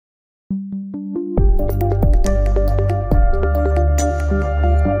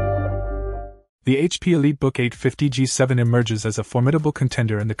The HP EliteBook 850 G7 emerges as a formidable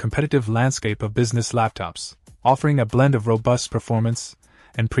contender in the competitive landscape of business laptops, offering a blend of robust performance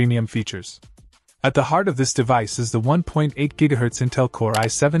and premium features. At the heart of this device is the 1.8 GHz Intel Core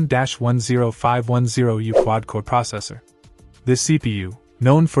i7-10510U quad-core processor. This CPU,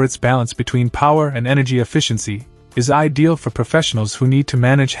 known for its balance between power and energy efficiency, is ideal for professionals who need to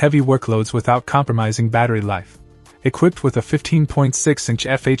manage heavy workloads without compromising battery life. Equipped with a 15.6-inch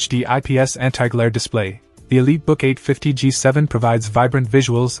FHD IPS anti-glare display, the EliteBook 850 G7 provides vibrant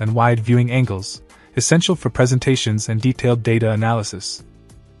visuals and wide viewing angles, essential for presentations and detailed data analysis.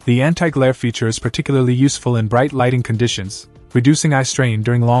 The anti-glare feature is particularly useful in bright lighting conditions, reducing eye strain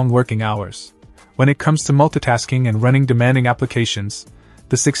during long working hours. When it comes to multitasking and running demanding applications,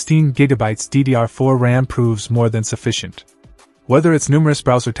 the 16GB DDR4 RAM proves more than sufficient. Whether it's numerous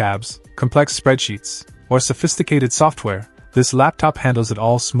browser tabs, complex spreadsheets, or sophisticated software, this laptop handles it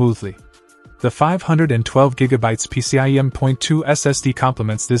all smoothly. The 512GB PCIe M.2 SSD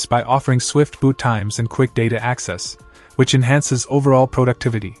complements this by offering swift boot times and quick data access, which enhances overall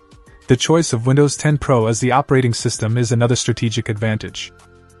productivity. The choice of Windows 10 Pro as the operating system is another strategic advantage.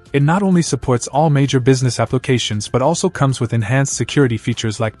 It not only supports all major business applications but also comes with enhanced security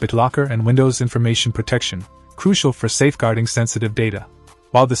features like BitLocker and Windows Information Protection, crucial for safeguarding sensitive data.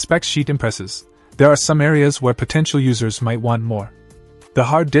 While the spec sheet impresses, there are some areas where potential users might want more. The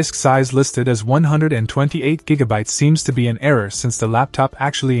hard disk size listed as 128GB seems to be an error since the laptop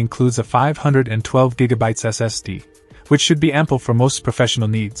actually includes a 512GB SSD, which should be ample for most professional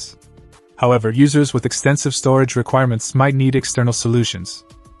needs. However, users with extensive storage requirements might need external solutions.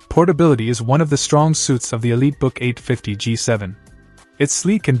 Portability is one of the strong suits of the EliteBook 850 G7. Its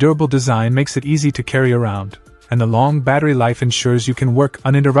sleek and durable design makes it easy to carry around, and the long battery life ensures you can work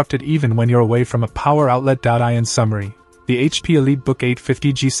uninterrupted even when you're away from a power outlet. In summary, the HP EliteBook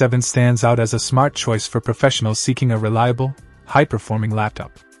 850 G7 stands out as a smart choice for professionals seeking a reliable, high-performing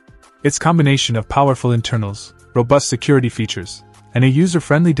laptop. Its combination of powerful internals, robust security features, and a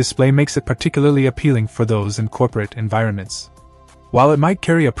user-friendly display makes it particularly appealing for those in corporate environments. While it might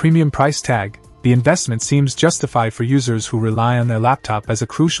carry a premium price tag, the investment seems justified for users who rely on their laptop as a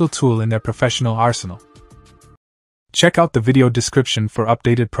crucial tool in their professional arsenal. Check out the video description for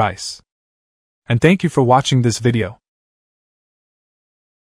updated price. And thank you for watching this video.